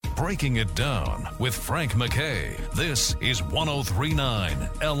Breaking It Down with Frank MacKay. This is 1039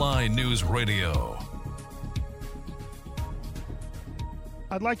 LI News Radio.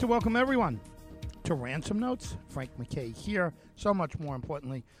 I'd like to welcome everyone to Ransom Notes. Frank MacKay here. So much more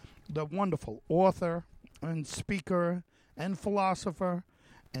importantly, the wonderful author and speaker and philosopher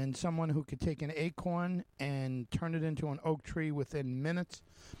and someone who could take an acorn and turn it into an oak tree within minutes.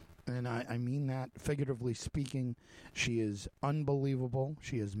 And I mean that figuratively speaking. She is unbelievable.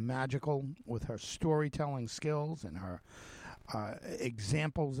 She is magical with her storytelling skills and her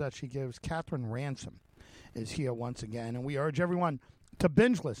examples that she gives. Catherine Ransom is here once again, and we urge everyone to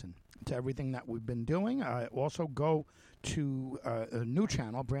binge listen to everything that we've been doing. Also go to a new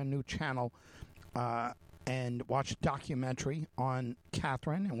channel, brand new channel, and watch documentary on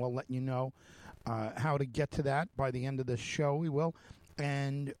Catherine, and we'll let you know how to get to that by the end of the show. We will.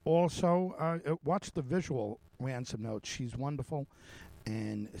 And also watch the visual Ransom Notes. She's wonderful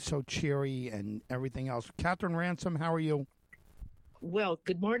and so cheery and everything else. Catherine Ransom, how are you? Well,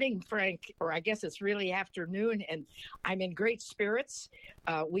 good morning, Frank, or I guess it's really afternoon, and I'm in great spirits.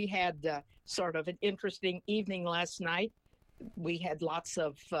 We had sort of an interesting evening last night. We had lots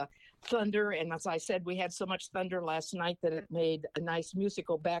of thunder, and as I said, we had so much thunder last night that it made a nice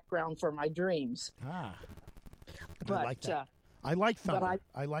musical background for my dreams. But, I like that. I like thunder.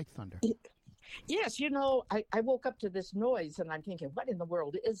 I like thunder. Yes, I woke up to this noise and I'm thinking, what in the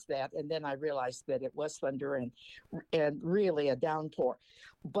world is that? And then I realized that it was thunder and really a downpour.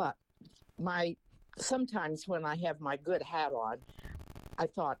 But sometimes when I have my good hat on, I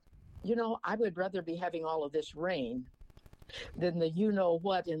thought, I would rather be having all of this rain than the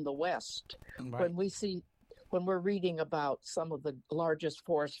you-know-what in the West. Right. When we're reading about some of the largest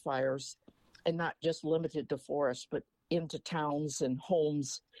forest fires, and not just limited to forests, but into towns and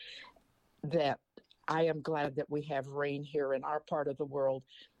homes, that I am glad that we have rain here in our part of the world.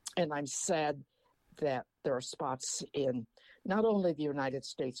 And I'm sad that there are spots in not only the United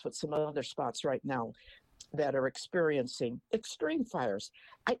States, but some other spots right now that are experiencing extreme fires.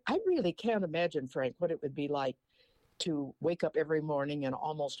 I really can't imagine, Frank, what it would be like to wake up every morning and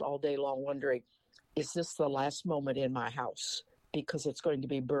almost all day long wondering, is this the last moment in my house? Because it's going to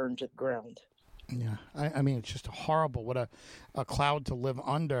be burned to the ground. Yeah, I mean, it's just horrible. What a cloud to live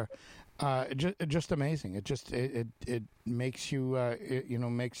under. Just amazing. It makes you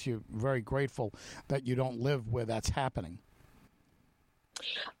makes you very grateful that you don't live where that's happening.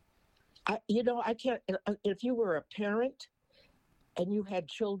 I can't. If you were a parent and you had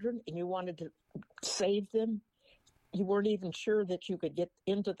children and you wanted to save them, you weren't even sure that you could get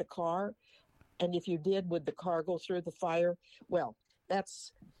into the car, and if you did, would the car go through the fire? Well,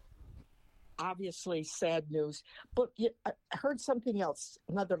 that's obviously sad news, but I heard something else,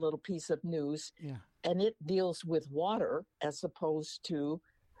 another little piece of news, and it deals with water as opposed to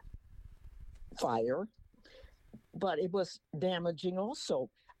fire, but it was damaging also.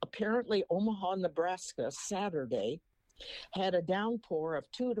 Apparently, Omaha, Nebraska, Saturday, had a downpour of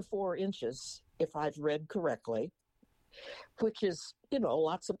 2 to 4 inches, if I've read correctly, which is,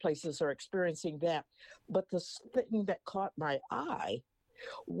 lots of places are experiencing that. But the thing that caught my eye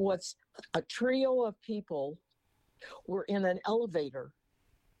was a trio of people were in an elevator.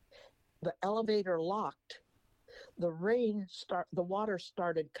 The elevator locked. The water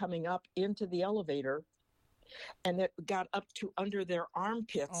started coming up into the elevator, and it got up to under their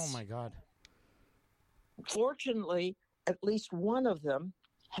armpits. Oh my God. Fortunately, at least one of them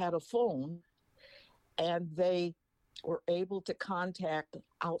had a phone, and they were able to contact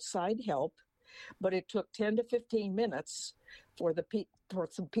outside help, but it took 10 to 15 minutes for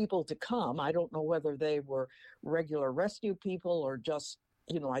some people to come. I don't know whether they were regular rescue people or just,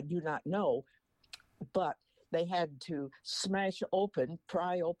 I do not know. But they had to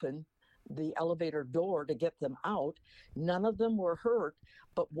pry open the elevator door to get them out. None of them were hurt,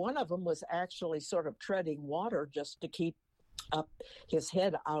 but one of them was actually sort of treading water just to keep up his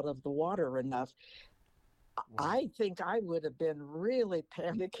head out of the water enough. Wow. I think I would have been really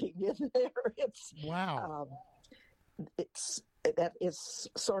panicking in there. Wow. That is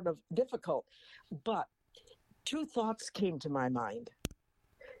sort of difficult. But 2 thoughts came to my mind.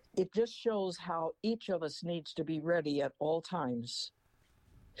 It just shows how each of us needs to be ready at all times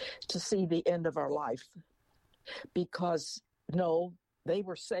to see the end of our life. Because, no, they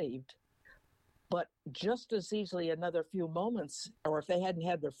were saved. But just as easily another few moments, or if they hadn't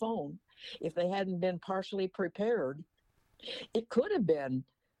had their phone, if they hadn't been partially prepared, it could have been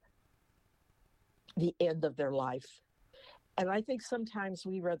the end of their life. And I think sometimes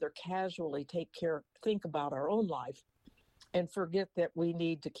we rather casually think about our own life and forget that we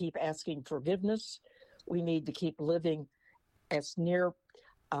need to keep asking forgiveness. We need to keep living as near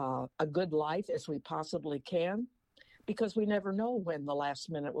a good life as we possibly can, because we never know when the last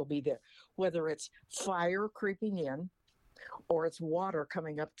minute will be there, whether it's fire creeping in or it's water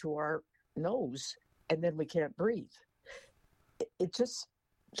coming up to our nose and then we can't breathe. It just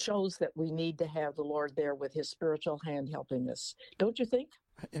shows that we need to have the Lord there with his spiritual hand helping us. Don't you think?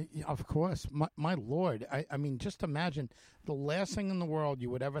 Of course. My Lord, I mean, just imagine the last thing in the world you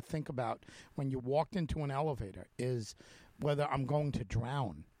would ever think about when you walked into an elevator is whether I'm going to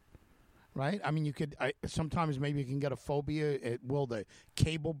drown. Right? I mean, sometimes maybe you can get a phobia. Will the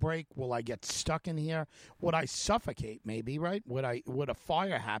cable break? Will I get stuck in here? Would I suffocate maybe, right? Would a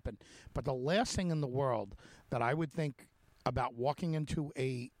fire happen? But the last thing in the world that I would think about walking into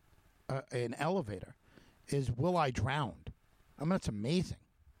an elevator is, will I drown? I mean, it's amazing.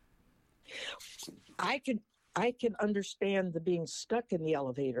 I can understand the being stuck in the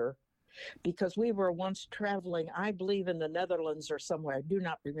elevator, because we were once traveling, I believe in the Netherlands or somewhere. I do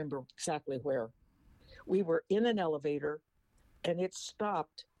not remember exactly where. We were in an elevator and it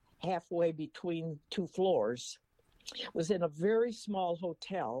stopped halfway between two floors. It was in a very small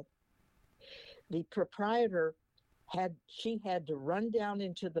hotel. The proprietor had to run down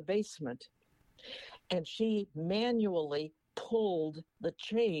into the basement, and she manually pulled the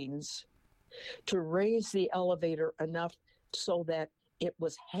chains to raise the elevator enough so that it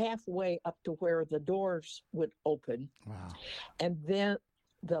was halfway up to where the doors would open. Wow. And then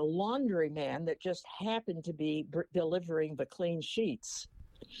the laundryman that just happened to be delivering the clean sheets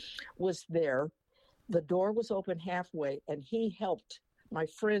was there. The door was open halfway, and he helped my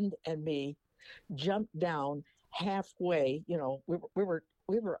friend and me jump down halfway. You know, we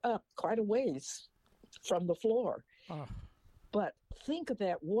were up quite a ways from the floor. Oh. But think of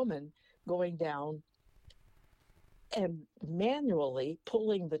that woman going down and manually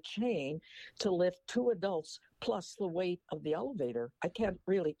pulling the chain to lift two adults plus the weight of the elevator. I can't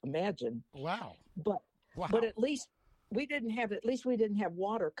really imagine. Wow. But at least we didn't have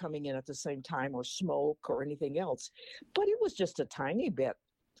water coming in at the same time, or smoke or anything else. But it was just a tiny bit.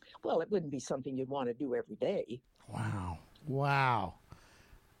 Well, it wouldn't be something you'd want to do every day. Wow.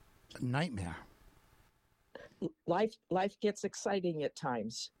 A nightmare. Life gets exciting at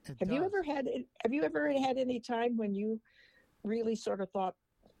times. Have you ever had any time when you really sort of thought,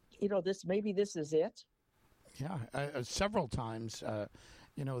 maybe this is it? Yeah, several times.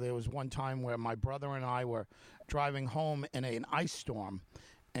 There was one time where my brother and I were driving home in an ice storm,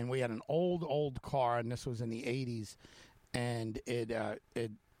 and we had an old car, and this was in the 80s, and it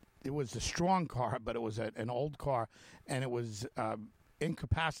was a strong car, but it was an old car, and it was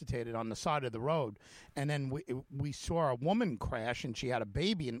incapacitated on the side of the road. And then we saw a woman crash, and she had a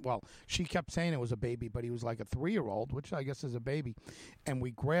baby, and she kept saying it was a baby, but he was like a 3-year-old, which I guess is a baby. And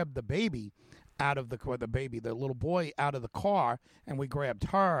we grabbed the baby out of the little boy out of the car, and we grabbed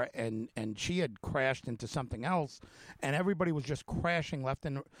her, and she had crashed into something else, and everybody was just crashing left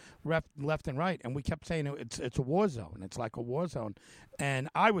and right. And we kept saying it's a war zone. It's like a war zone. And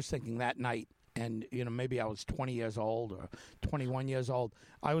I was thinking that night, and maybe I was 20 years old or 21 years old,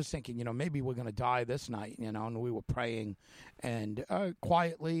 I was thinking, maybe we're going to die this night, and we were praying, and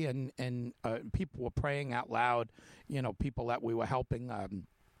quietly, and people were praying out loud, people that we were helping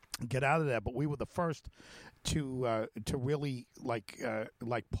get out of there. But we were the first to really like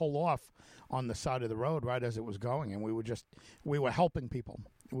pull off on the side of the road right as it was going, and we were helping people.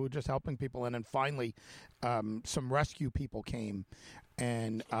 We were just helping people, and then finally, some rescue people came,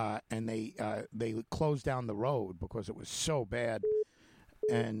 and they closed down the road because it was so bad,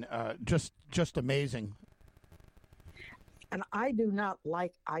 and just amazing. And I do not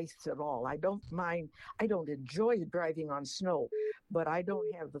like ice at all. I don't enjoy driving on snow, but I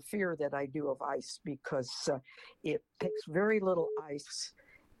don't have the fear that I do of ice, because it takes very little ice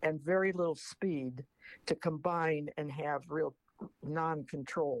and very little speed to combine and have real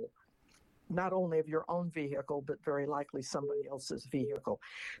non-control, not only of your own vehicle, but very likely somebody else's vehicle.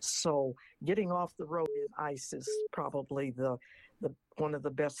 So getting off the road in ice is probably the one of the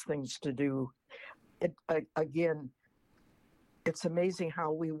best things to do. Again, it's amazing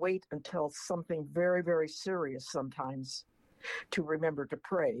how we wait until something very, very serious sometimes to remember to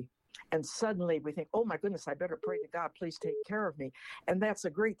pray. And suddenly we think, oh my goodness, I better pray to God, please take care of me. And that's a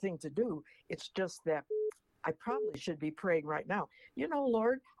great thing to do. It's just that I probably should be praying right now.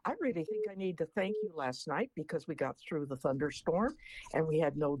 Lord, I really think I need to thank you last night, because we got through the thunderstorm and we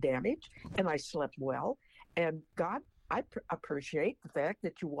had no damage and I slept well. And God, I appreciate the fact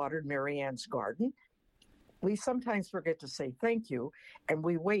that you watered Mary Ann's garden. We sometimes forget to say thank you, and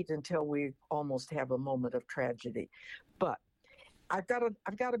we wait until we almost have a moment of tragedy. But I've got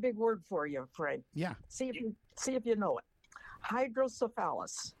a big word for you, Frank. Yeah. See if you know it.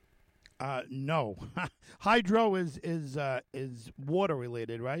 Hydrocephalus. No. Hydro is water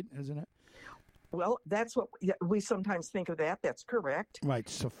related, right? Isn't it? Well, that's what we sometimes think of that. That's correct. Right.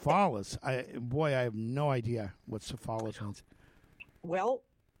 Cephalus. I have no idea what cephalus means. Well,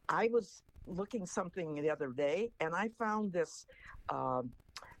 I was looking something the other day, and I found this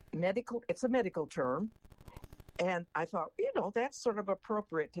it's a medical term. And I thought, that's sort of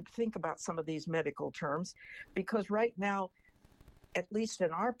appropriate to think about some of these medical terms, because right now, at least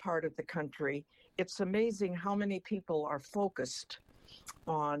in our part of the country, it's amazing how many people are focused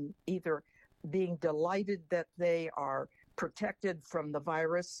on either being delighted that they are protected from the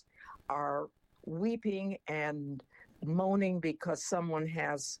virus, are weeping and moaning because someone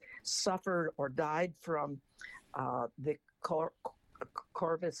has suffered or died from the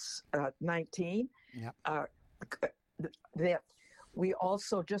COVID-19. Yep. That we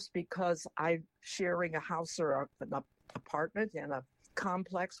also, just because I'm sharing a house or an apartment and a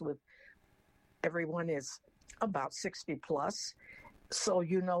complex with everyone is about 60 plus, so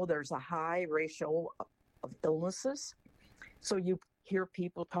there's a high ratio of illnesses. So you hear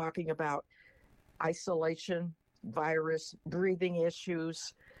people talking about isolation, virus, breathing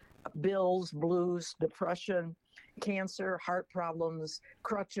issues, bills, blues, depression, cancer, heart problems,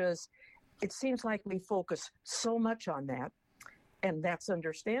 crutches. It seems like we focus so much on that, and that's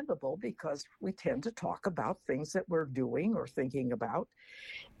understandable because we tend to talk about things that we're doing or thinking about.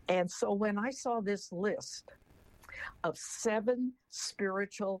 And so when I saw this list of 7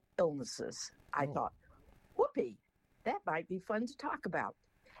 spiritual illnesses, I thought, whoopee, that might be fun to talk about.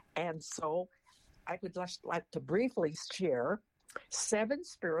 And so I would just like to briefly share 7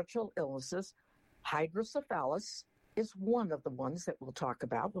 spiritual illnesses. Hydrocephalus is one of the ones that we'll talk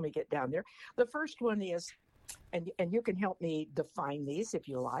about when we get down there. The first one is, and you can help me define these if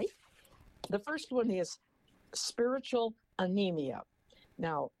you like. The first one is spiritual anemia.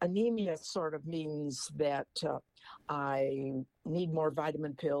 Now, anemia sort of means that I need more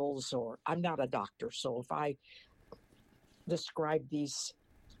vitamin pills, or I'm not a doctor. So if I describe these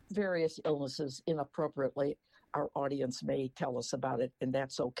various illnesses inappropriately, our audience may tell us about it, and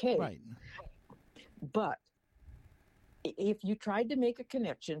that's okay. Right. But if you tried to make a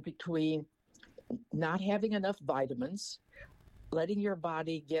connection between not having enough vitamins, letting your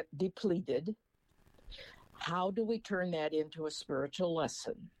body get depleted, how do we turn that into a spiritual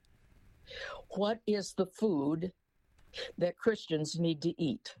lesson? What is the food that Christians need to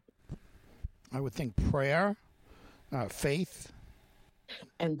eat? I would think prayer, faith.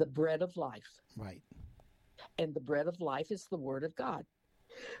 And the bread of life. Right. And the bread of life is the Word of God.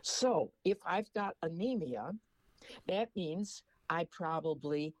 So if I've got anemia, that means I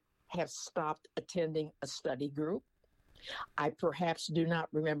probably have stopped attending a study group. I perhaps do not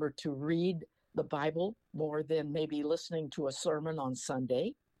remember to read the Bible more than maybe listening to a sermon on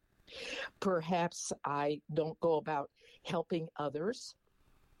Sunday. Perhaps I don't go about helping others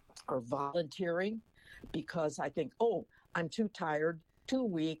or volunteering because I think, I'm too tired, too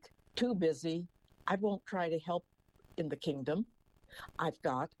weak, too busy. I won't try to help in the kingdom. I've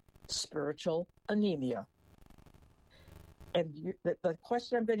got spiritual anemia. And the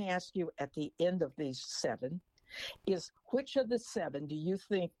question I'm going to ask you at the end of these 7 is, which of the 7 do you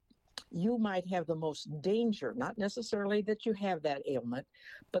think you might have the most danger, not necessarily that you have that ailment,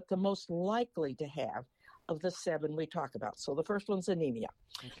 but the most likely to have of the 7 we talk about? So the first one's anemia.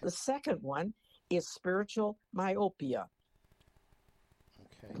 Okay. The second one is spiritual myopia.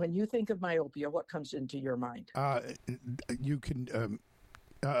 Okay. When you think of myopia, what comes into your mind? You can...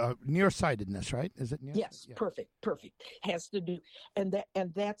 nearsightedness, right? Is it nearsighted? Yes, yeah. Perfect. Has to do, and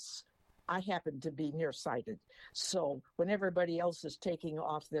that's, I happen to be nearsighted. So when everybody else is taking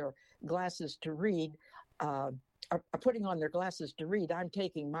off their glasses to read, are putting on their glasses to read, I'm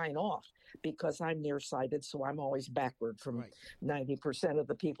taking mine off because I'm nearsighted. So I'm always backward from 90% of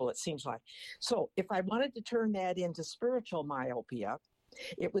the people, it seems like. So if I wanted to turn that into spiritual myopia,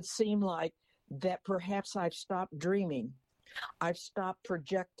 it would seem like that perhaps I've stopped dreaming. I've stopped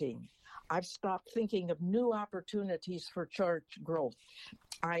projecting. I've stopped thinking of new opportunities for church growth.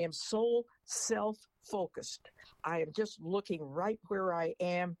 I am so self-focused. I am just looking right where I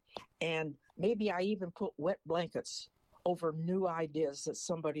am, and maybe I even put wet blankets over new ideas that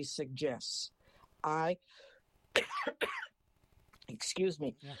somebody suggests. Excuse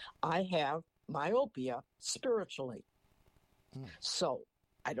me, I have myopia spiritually. So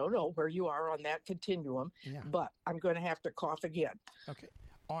I don't know where you are on that continuum, but I'm going to have to cough again. Okay.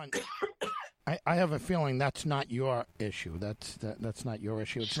 I have a feeling that's not your issue. That's not your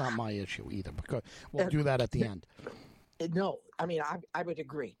issue. It's not my issue either, because we'll do that at the end. No, I mean, I would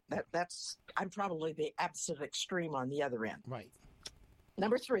agree. That's I'm probably the absolute extreme on the other end. Right.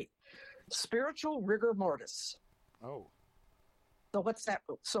 Number 3, spiritual rigor mortis. Oh. So what's that?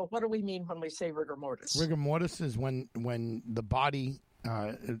 So what do we mean when we say rigor mortis? Rigor mortis is when the body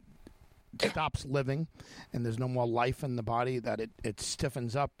stops living, and there's no more life in the body, that it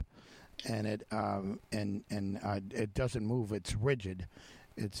stiffens up, and it doesn't move. It's rigid.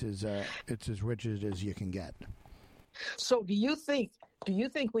 It's as rigid as you can get. So do you think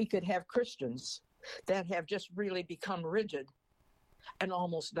we could have Christians that have just really become rigid and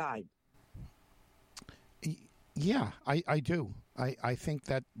almost died? Yeah, I do. I think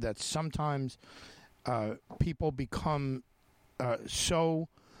that sometimes people become so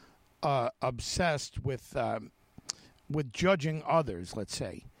obsessed with judging others, let's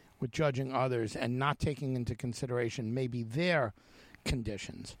say, and not taking into consideration maybe their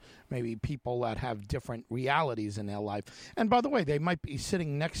conditions, maybe people that have different realities in their life. And by the way, they might be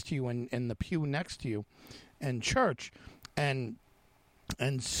sitting next to you in the pew next to you in church, and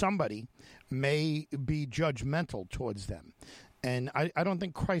somebody may be judgmental towards them. And I don't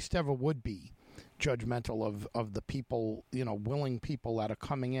think Christ ever would be judgmental of the people, willing people that are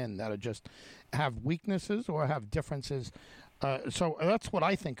coming in that are just have weaknesses or have differences. So that's what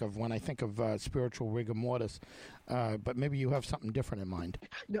I think of when I think of spiritual rigor mortis. But maybe you have something different in mind.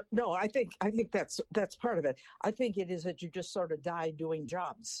 No, I think that's part of it. I think it is that you just sort of die doing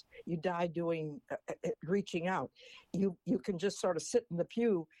jobs. You die doing reaching out. You can just sort of sit in the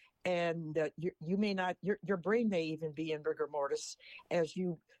pew, and you may not. Your brain may even be in rigor mortis as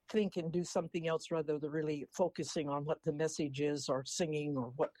you think and do something else rather than really focusing on what the message is, or singing,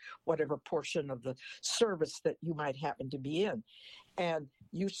 or whatever portion of the service that you might happen to be in, and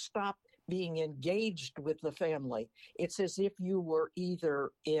you stop being engaged with the family. It's as if you were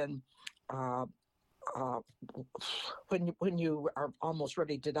either in when you are almost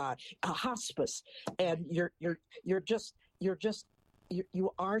ready to die, a hospice, and you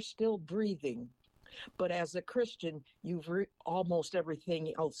are still breathing, but as a Christian, almost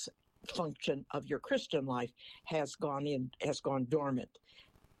everything else function of your Christian life has gone dormant.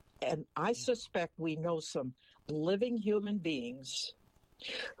 And I suspect we know some living human beings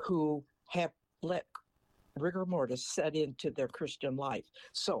who have let rigor mortis set into their Christian life.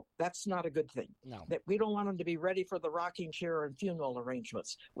 So that's not a good thing. No. That we don't want them to be ready for the rocking chair and funeral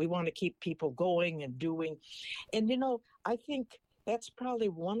arrangements. We want to keep people going and doing. And, I think that's probably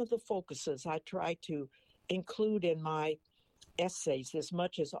one of the focuses I try to include in my essays as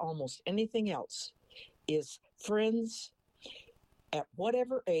much as almost anything else, is friends at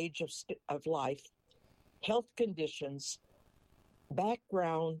whatever age of life, health conditions,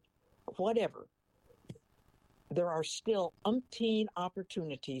 background, whatever, there are still umpteen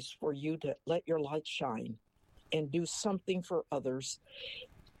opportunities for you to let your light shine and do something for others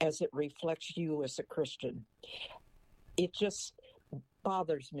as it reflects you as a Christian. It just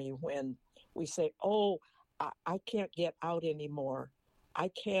bothers me when we say, oh, I can't get out anymore. I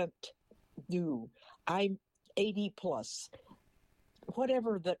can't do. I'm 80 plus.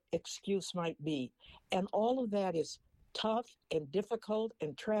 Whatever the excuse might be. And all of that is tough and difficult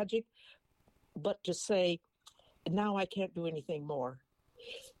and tragic. But to say, now I can't do anything more.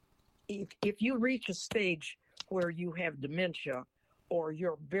 If you reach a stage where you have dementia or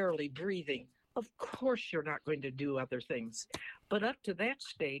you're barely breathing, of course you're not going to do other things. But up to that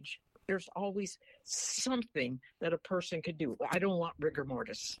stage, there's always something that a person could do. I don't want rigor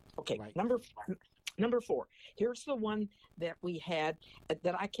mortis. Okay, right. Number 4. Here's the one that we had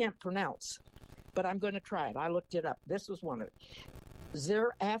that I can't pronounce, but I'm going to try it. I looked it up. This was one of it.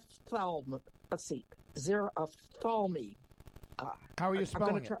 Xerophthalmy. Let's see. Xerophthalmy. How are you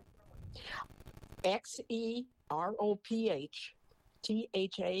spelling it? Xerophthalmia.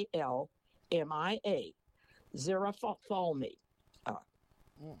 Xerophthalmy.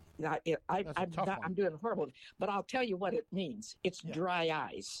 I'm doing horrible, but I'll tell you what it means. It's dry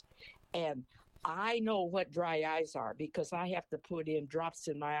eyes. And I know what dry eyes are because I have to put in drops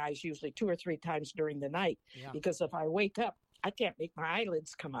in my eyes usually 2 or 3 times during the night. Yeah. Because if I wake up, I can't make my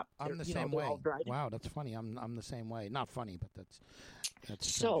eyelids come up. I'm the same way. Wow, that's funny. I'm the same way. Not funny, but that's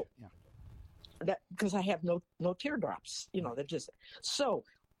so. Yeah. That because I have no teardrops. That just so.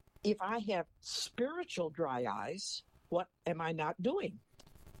 If I have spiritual dry eyes, what am I not doing?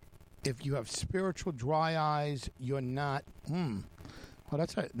 If you have spiritual dry eyes, you're not. Well,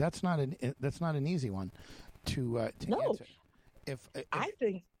 that's not an easy one to answer. If I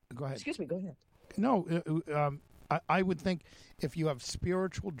think. Go ahead. Excuse me. Go ahead. No, I would think if you have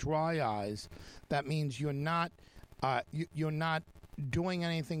spiritual dry eyes, that means you're not doing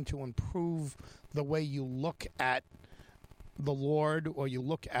anything to improve the way you look at the Lord or you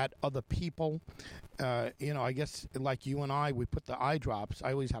look at other people, I guess like you and I, we put the eye drops.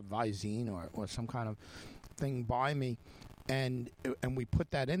 I always have Visine or some kind of thing by me, and we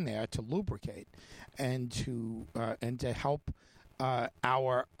put that in there to lubricate and to help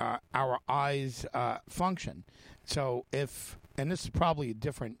our eyes function. So and this is probably a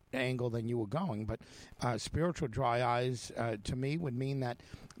different angle than you were going, but spiritual dry eyes to me would mean that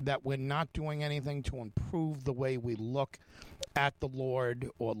we're not doing anything to improve the way we look at the Lord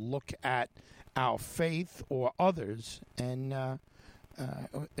or look at our faith or others. And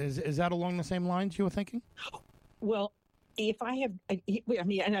is that along the same lines you were thinking? Well, if I have,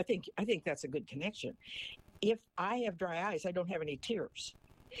 and I think that's a good connection. If I have dry eyes, I don't have any tears.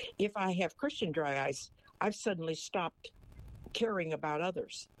 If I have Christian dry eyes, I've suddenly stopped caring about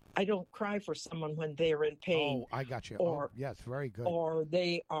others. I don't cry for someone when they're in pain. Oh, I got you. Yes, very good. Or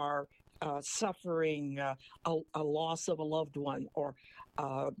they are suffering a loss of a loved one, or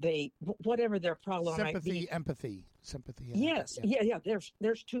whatever their problem might be. Sympathy. Yes, yeah.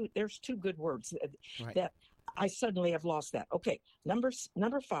 There's two good words that I suddenly have lost that. Okay, number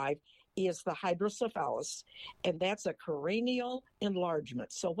 5 is the hydrocephalus, and that's a cranial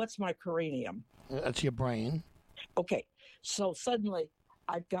enlargement. So what's my cranium? That's your brain. Okay, so suddenly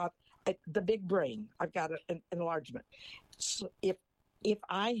I've got the big brain. I've got an enlargement. So if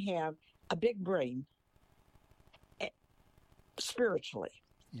I have a big brain spiritually,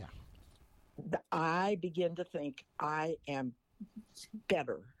 I begin to think I am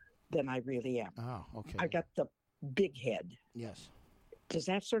better than I really am. Oh, okay. I got the big head. Yes. Does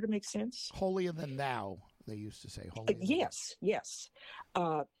that sort of make sense? Holier than thou, they used to say. Yes.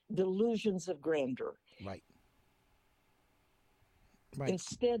 Delusions of grandeur. Right.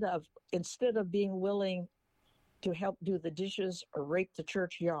 Instead of being willing to help do the dishes or rake the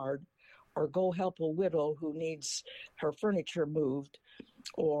churchyard or go help a widow who needs her furniture moved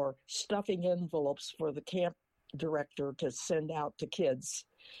or stuffing envelopes for the camp director to send out to kids,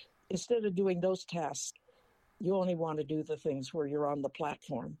 instead of doing those tasks, you only want to do the things where you're on the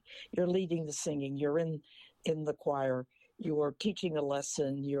platform. You're leading the singing. You're in the choir. You're teaching a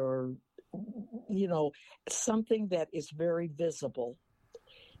lesson. You're, something that is very visible.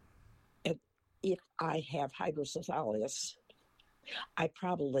 And if I have hydrocephalus, I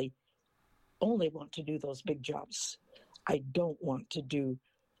probably only want to do those big jobs. I don't want to do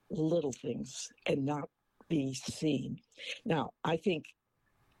little things and not be seen. Now, I think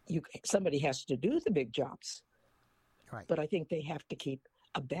somebody has to do the big jobs. Right. But I think they have to keep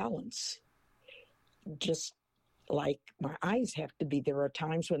a balance. Just like my eyes have to be, there are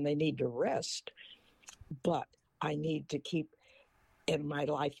times when they need to rest, but I need to keep, and my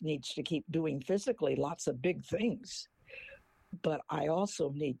life needs to keep doing physically lots of big things. But I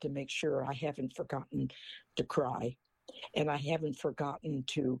also need to make sure I haven't forgotten to cry, and I haven't forgotten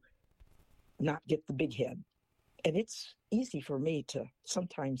to not get the big head. And it's easy for me to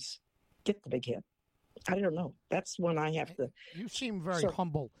sometimes get the big head. I don't know. That's when I have to. You seem very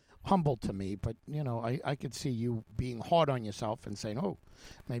humble to me, but I could see you being hard on yourself and saying, "Oh,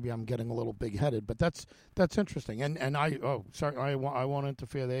 maybe I'm getting a little big-headed." But that's interesting. And I won't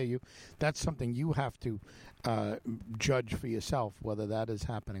interfere there. That's something you have to judge for yourself whether that is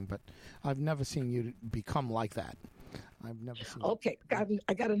happening. But I've never seen you become like that. I've never seen. Okay,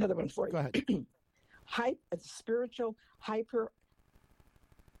 I got another one for you. Go ahead. Spiritual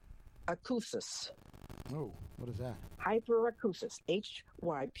hyperacusis. Oh, what is that? Hyperacusis.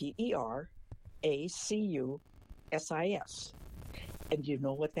 Hyperacusis. And do you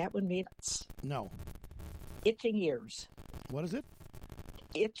know what that one means? No. Itching ears. What is it?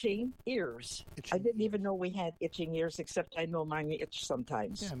 Itching ears. I didn't even know we had itching ears, except I know mine itch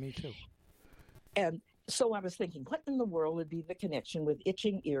sometimes. Yeah, me too. And so I was thinking, what in the world would be the connection with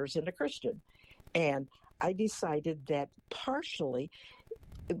itching ears and a Christian? And I decided that partially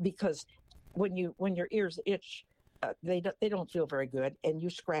because when your ears itch, they don't feel very good, and you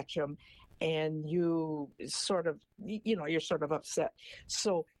scratch them, and you sort of, you're sort of upset.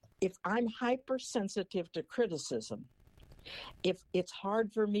 So if I'm hypersensitive to criticism, if it's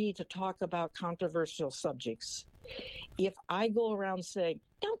hard for me to talk about controversial subjects, if I go around saying,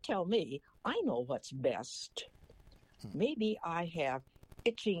 "Don't tell me, I know what's best," maybe I have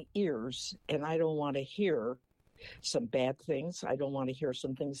itching ears, and I don't want to hear some bad things. I don't want to hear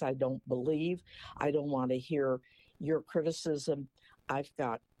some things I don't believe. I don't want to hear your criticism. I've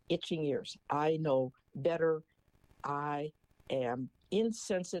got itching ears. I know better. I am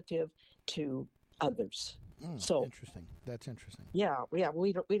insensitive to others. So interesting. That's interesting. Yeah.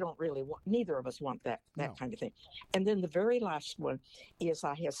 We don't really want. Neither of us want that kind of thing. And then the very last one is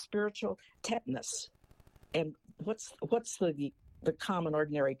I have spiritual tetanus, and what's the common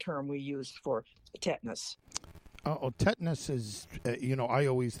ordinary term we use for tetanus? Tetanus is, I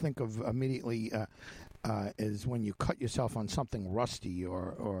always think of immediately is when you cut yourself on something rusty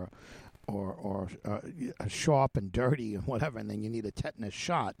or sharp and dirty and whatever, and then you need a tetanus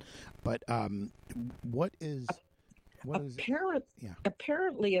shot. But what is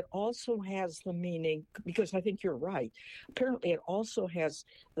apparently it also has the meaning, because I think you're right. Apparently it also has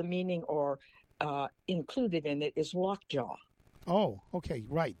the meaning, or included in it, is lockjaw. Oh, okay,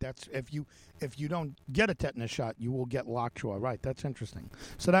 right. That's if you don't get a tetanus shot, you will get lockjaw. Right. That's interesting.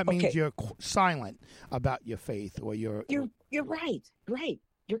 So that means you're silent about your faith, or you're right. Right.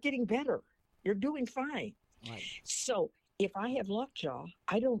 You're getting better. You're doing fine. Right. So if I have lockjaw,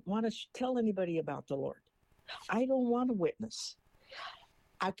 I don't want to tell anybody about the Lord. I don't want to witness.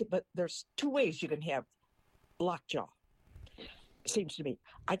 But there's two ways you can have lockjaw. Seems to me,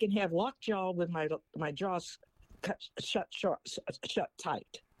 I can have lockjaw with my jaws shut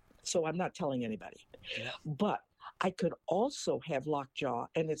tight, so I'm not telling anybody. Yeah. But I could also have lockjaw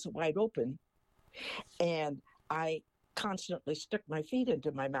and it's wide open, and I constantly stick my feet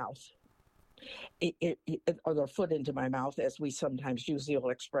into my mouth, or their foot into my mouth, as we sometimes use the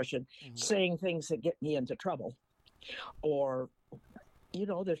old expression, saying things that get me into trouble. Or,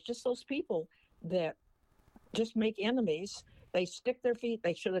 there's just those people that just make enemies. They stick their feet.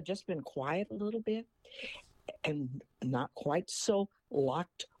 They should have just been quiet a little bit and not quite so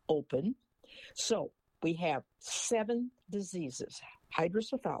locked open. So we have 7 diseases: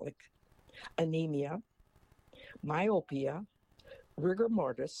 hydrocephalic, anemia, myopia, rigor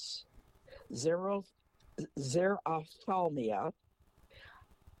mortis, xerophthalmia,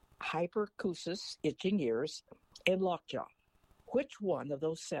 hyperacusis, itching ears, and lockjaw. Which one of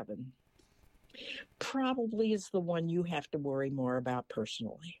those 7 probably is the one you have to worry more about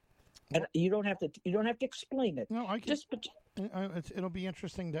personally? And you don't have to explain it. No, I can. It'll be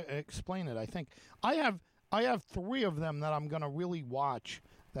interesting to explain it. I think I have 3 of them that I'm going to really watch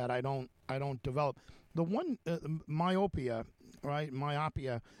that I don't develop. The one myopia, right?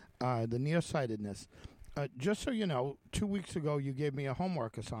 Myopia, the nearsightedness. Just so you know, 2 weeks ago you gave me a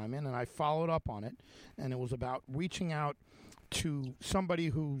homework assignment, and I followed up on it, and it was about reaching out to somebody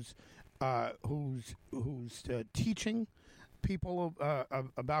who's teaching people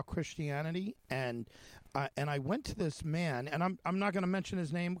about Christianity, and I went to this man, and I'm not going to mention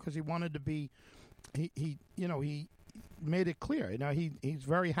his name because he wanted to be, he made it clear. He's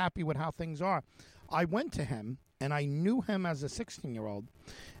very happy with how things are. I went to him, and I knew him as a 16-year-old,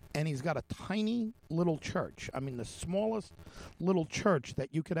 and he's got a tiny little church. I mean, the smallest little church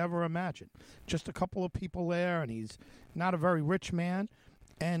that you could ever imagine. Just a couple of people there, and he's not a very rich man.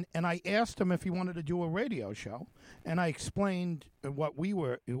 And I asked him if he wanted to do a radio show, and I explained what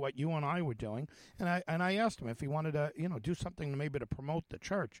you and I were doing, and I asked him if he wanted to, do something maybe to promote the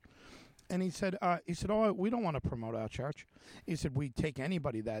church. And he said, "Oh, we don't want to promote our church." He said, "We take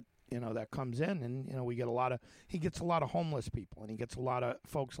anybody that that comes in, and we get he gets a lot of homeless people, and he gets a lot of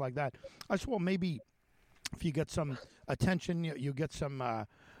folks like that." I said, "Well, maybe if you get some attention, you get some."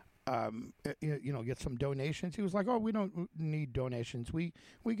 Get some donations. He was like, "Oh, we don't need donations. We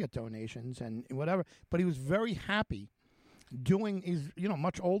get donations and whatever." But he was very happy doing. He's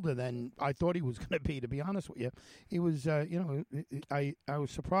much older than I thought he was going to be. To be honest with you, he was. I was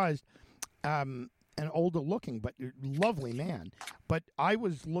surprised. And older looking, but lovely man. But I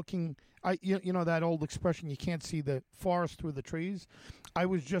was looking. That old expression: you can't see the forest through the trees. I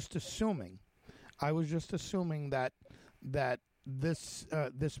was just assuming. that this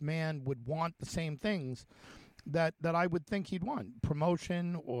man would want the same things that I would think he'd want: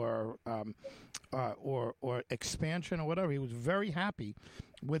 promotion or expansion or whatever. He was very happy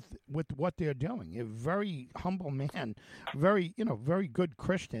with what they're doing. A very humble man, very good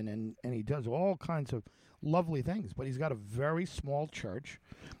Christian, and he does all kinds of lovely things. But he's got a very small church,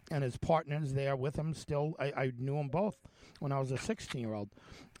 and his partner's there with him still. I knew them both when I was a 16-year-old.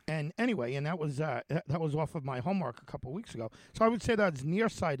 And anyway, and that was off of my homework a couple of weeks ago. So I would say that's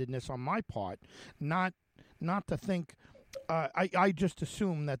nearsightedness on my part, not to think. I just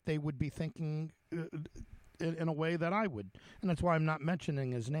assume that they would be thinking in a way that I would, and that's why I'm not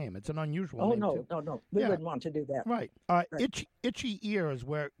mentioning his name. It's an unusual name. No. We wouldn't want to do that. Right. Right. Itchy ears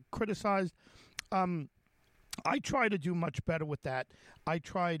were criticized. I try to do much better with that. I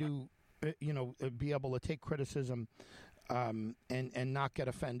try to, be able to take criticism. And not get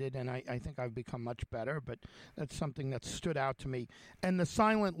offended, and I think I've become much better, but that's something that stood out to me. And the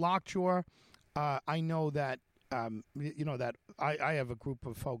silent lockjaw, I know that that I have a group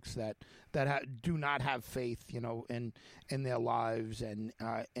of folks that do not have faith, in their lives, and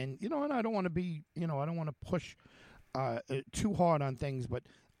and I don't want to be, I don't want to push too hard on things, but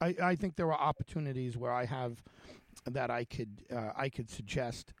I think there are opportunities where I have that I could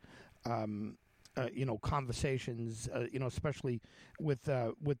suggest. Conversations, especially with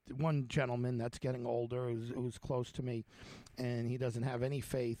one gentleman that's getting older, who's close to me, and he doesn't have any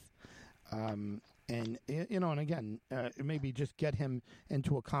faith. And again, maybe just get him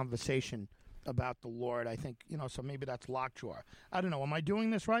into a conversation about the Lord. I think, so maybe that's lockjaw. I don't know. Am I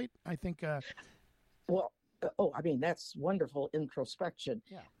doing this right? I think. That's wonderful introspection.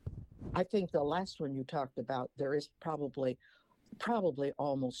 Yeah. I think the last one you talked about, there is probably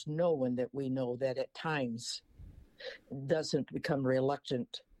almost no one that we know that at times doesn't become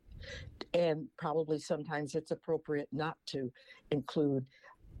reluctant. And probably sometimes it's appropriate not to include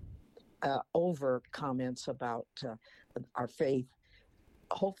over comments about our faith.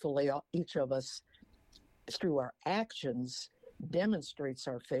 Hopefully, each of us, through our actions, demonstrates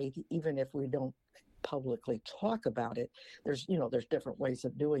our faith, even if we don't publicly talk about it. There's different ways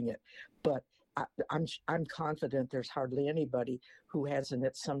of doing it, but I'm confident there's hardly anybody who hasn't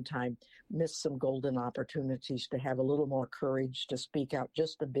at some time missed some golden opportunities to have a little more courage to speak out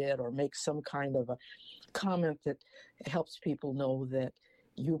just a bit, or make some kind of a comment that helps people know that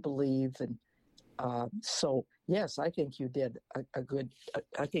you believe. And so, yes, I think you did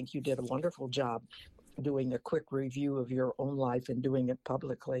I think you did a wonderful job doing a quick review of your own life and doing it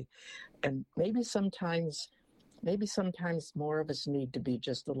publicly. And maybe sometimes more of us need to be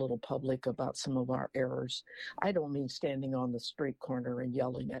just a little public about some of our errors. I don't mean standing on the street corner and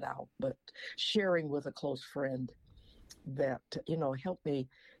yelling it out, but sharing with a close friend that, help me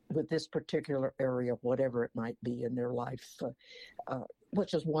with this particular area, whatever it might be in their life,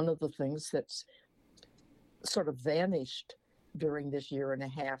 which is one of the things that's sort of vanished during this year and a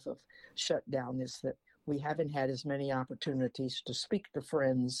half of shutdown, is that we haven't had as many opportunities to speak to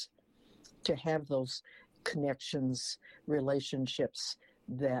friends, to have those connections, relationships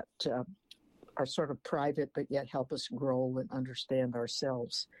that are sort of private, but yet help us grow and understand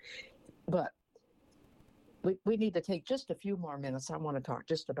ourselves. But we need to take just a few more minutes. I want to talk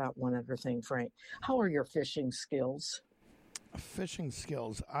just about one other thing, Frank. How are your fishing skills? Fishing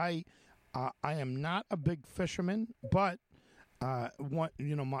skills. I am not a big fisherman, but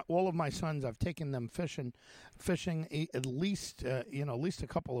all of my sons, I've taken them fishing at least a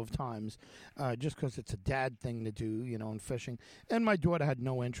couple of times, just because it's a dad thing to do, in fishing. And my daughter had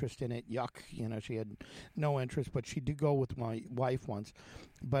no interest in it. Yuck, she had no interest, but she did go with my wife once.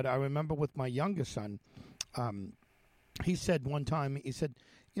 But I remember with my youngest son, he said one time,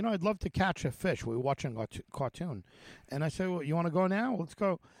 I'd love to catch a fish. We were watching a cartoon, and I said, well, you want to go now? Let's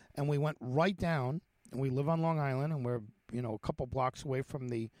go. And we went right down. And we live on Long Island, and we're a couple blocks away from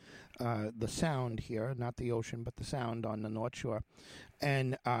the Sound here, not the ocean, but the Sound on the North Shore.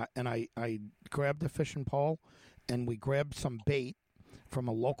 And I grabbed the fishing pole, and we grabbed some bait from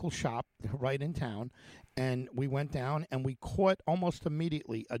a local shop right in town, and we went down and we caught almost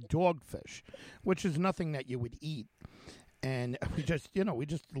immediately a dogfish, which is nothing that you would eat. And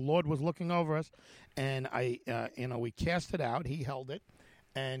the Lord was looking over us, and we cast it out. He held it,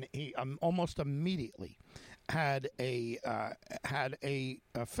 and he almost immediately had a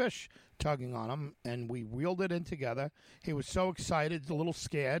fish tugging on him, and we reeled it in together. He was so excited, a little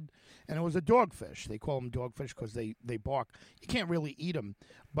scared, and it was a dogfish. They call them dogfish because they bark. You can't really eat them,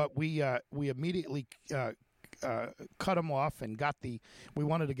 but we immediately cut him off and we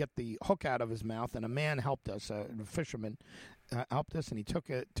wanted to get the hook out of his mouth, and a man helped us, a fisherman helped us, and he took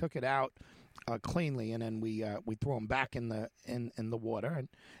it out cleanly, and then we threw him back in the water,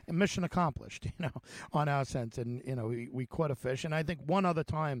 and mission accomplished, on our sense. And we caught a fish. And I think one other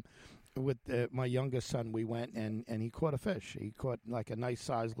time with my youngest son, we went and he caught a fish. He caught like a nice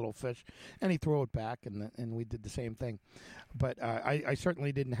sized little fish, and he threw it back, and we did the same thing. But I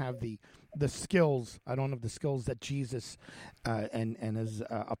certainly didn't have the skills. I don't have the skills that Jesus and his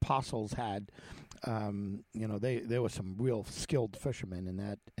apostles had. There were some real skilled fishermen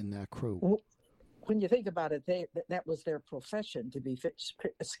in that crew. When you think about it, that was their profession, to be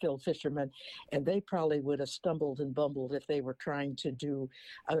skilled fishermen, and they probably would have stumbled and bumbled if they were trying to do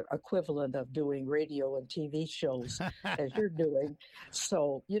an equivalent of doing radio and TV shows as you're doing.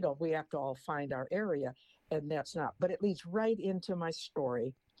 So, we have to all find our area, and that's not. But it leads right into my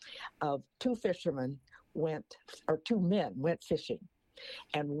story of two men went fishing,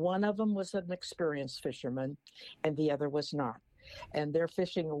 and one of them was an experienced fisherman, and the other was not. And they're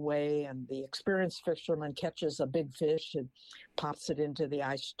fishing away, and the experienced fisherman catches a big fish and pops it into the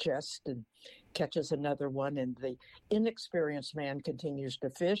ice chest, and catches another one, and the inexperienced man continues to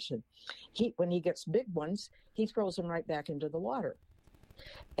fish. And when he gets big ones, he throws them right back into the water.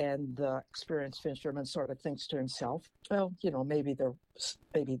 And the experienced fisherman sort of thinks to himself, well, maybe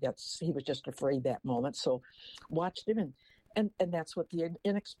he was just afraid that moment. So watched him, and that's what the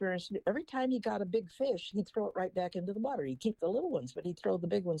inexperienced, every time he got a big fish, he'd throw it right back into the water. He'd keep the little ones, but he'd throw the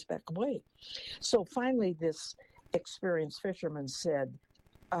big ones back away. So finally, this experienced fisherman said,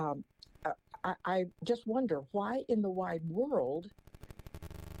 I just wonder, why in the wide world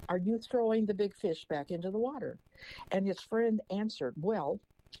are you throwing the big fish back into the water? And his friend answered, well,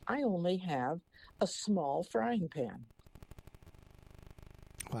 I only have a small frying pan.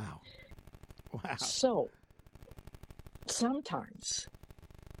 Wow. So sometimes,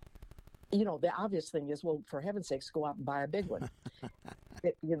 the obvious thing is, well, for heaven's sakes, go out and buy a big one.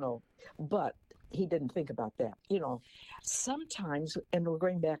 But he didn't think about that. Sometimes, and we're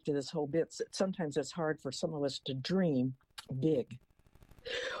going back to this whole bit, sometimes it's hard for some of us to dream big.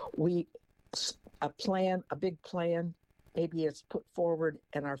 A big plan, maybe it's put forward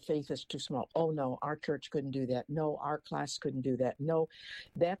and our faith is too small. Oh no, our church couldn't do that. No, our class couldn't do that. No,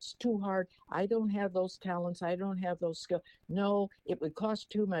 that's too hard. I don't have those talents. I don't have those skills. No, it would cost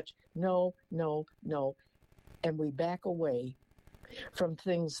too much. No. And we back away from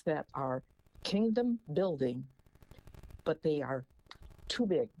things that are kingdom building, but they are too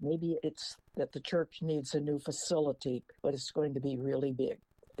big. Maybe it's that the church needs a new facility, but it's going to be really big.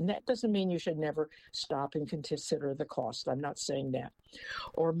 And that doesn't mean you should never stop and consider the cost. I'm not saying that.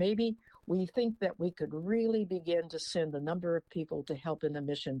 Or maybe we think that we could really begin to send a number of people to help in the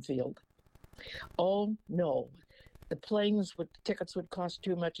mission field. Oh, no. The tickets would cost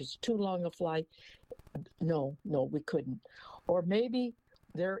too much. It's too long a flight. No, we couldn't. Or maybe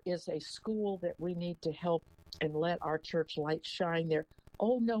there is a school that we need to help and let our church light shine there.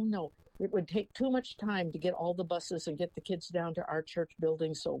 Oh, no. It would take too much time to get all the buses and get the kids down to our church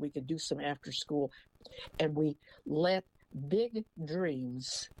building so we could do some after school. And we let big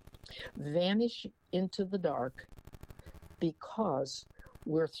dreams vanish into the dark because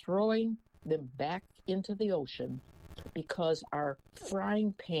we're throwing them back into the ocean because our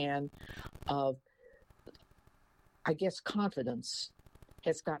frying pan of, confidence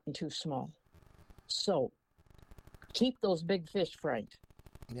has gotten too small. So keep those big fish, Frank.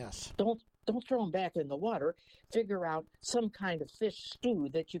 Yes. Don't throw them back in the water. Figure out some kind of fish stew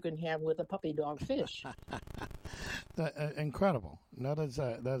that you can have with a puppy dog fish. Incredible. That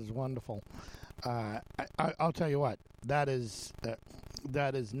is wonderful. I'll tell you what. That is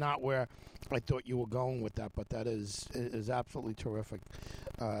not where I thought you were going with that, but that is absolutely terrific.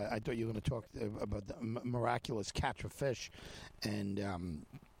 I thought you were going to talk about the miraculous catch of fish, and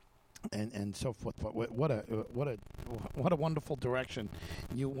so forth. But what a wonderful direction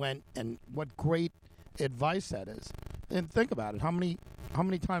you went, and what great advice that is. And think about it. How many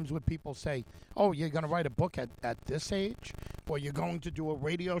times would people say, "Oh, you're going to write a book at this age, or you're going to do a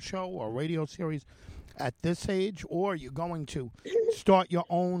radio show or a radio series at this age, or you're going to start your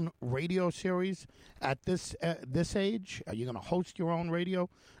own radio series at this age? Are you going to host your own radio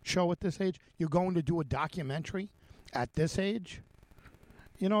show at this age? You're going to do a documentary at this age?"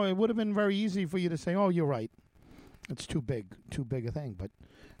 It would have been very easy for you to say, "Oh, you're right. It's too big a thing." But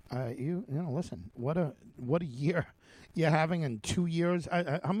listen, what a year you're having in 2 years.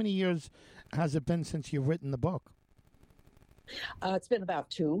 How many years has it been since you've written the book? It's been about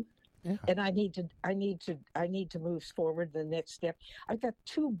 2. Yeah. And I need to move forward the next step. I've got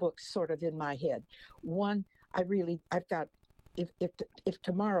 2 books sort of in my head. One, I've got, if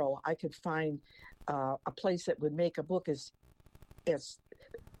tomorrow I could find a place that would make a book as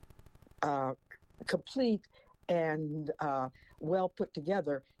complete and well put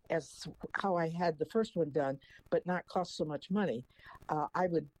together as how I had the first one done, but not cost so much money, I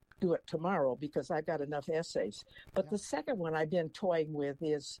would do it tomorrow because I've got enough essays. But the second one I've been toying with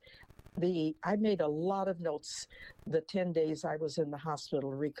is I made a lot of notes the 10 days I was in the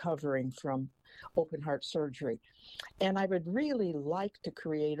hospital recovering from open heart surgery. And I would really like to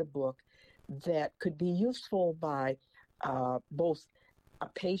create a book that could be useful by both a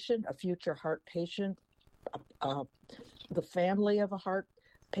patient, a future heart patient, the family of a heart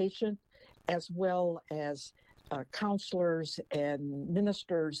patient, as well as counselors and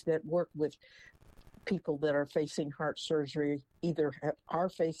ministers that work with people that are facing heart surgery, either are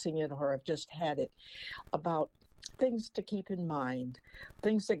facing it or have just had it, about things to keep in mind,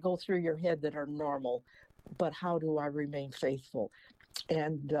 things that go through your head that are normal, but how do I remain faithful?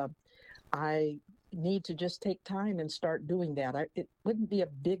 And I need to just take time and start doing that. It wouldn't be a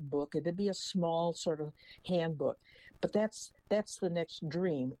big book. It would be a small sort of handbook, But that's the next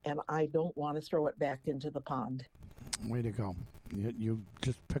dream, and I don't want to throw it back into the pond. Way to go. You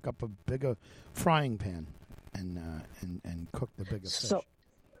just pick up a bigger frying pan and cook the bigger fish.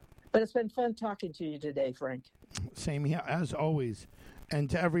 But it's been fun talking to you today, Frank. Same here, as always. And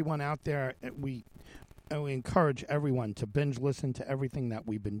to everyone out there, we encourage everyone to binge listen to everything that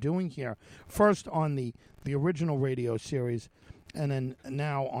we've been doing here. First on the original radio series, and then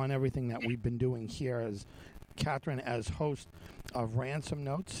now on everything that we've been doing here as Catherine as host of Ransom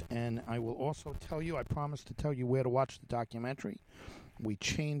Notes. And I will also tell you, I promised to tell you where to watch the documentary. We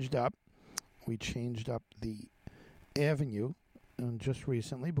changed up the avenue just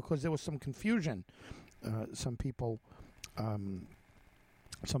recently because there was some confusion. Some people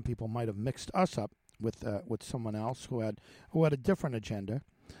might have mixed us up with someone else who had a different agenda,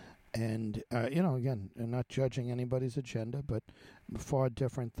 and again, not judging anybody's agenda, but far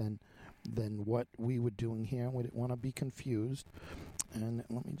different than what we were doing here. We didn't want to be confused. And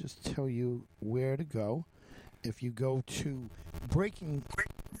let me just tell you where to go. If you go to breaking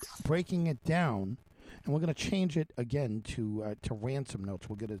it down, and we're going to change it again to Ransom Notes.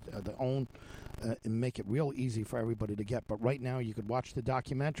 We'll get the own and make it real easy for everybody to get. But right now, you could watch the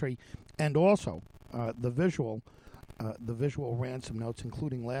documentary and also the visual Ransom Notes,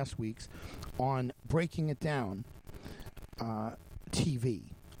 including last week's, on Breaking It Down TV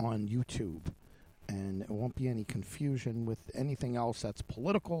on YouTube. And there won't be any confusion with anything else that's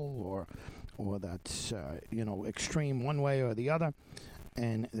political or that's extreme one way or the other.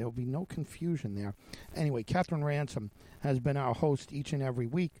 And there will be no confusion there. Anyway, Catherine Ransom has been our host each and every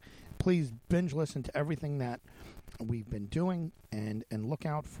week. Please binge listen to everything that we've been doing and look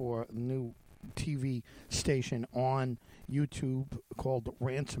out for a new TV station on YouTube called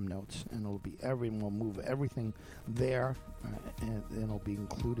Ransom Notes. And we'll move everything there and it'll be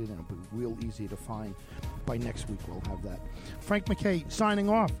included and it'll be real easy to find. By next week, we'll have that. Frank MacKay signing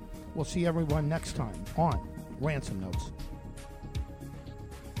off. We'll see everyone next time on Ransom Notes.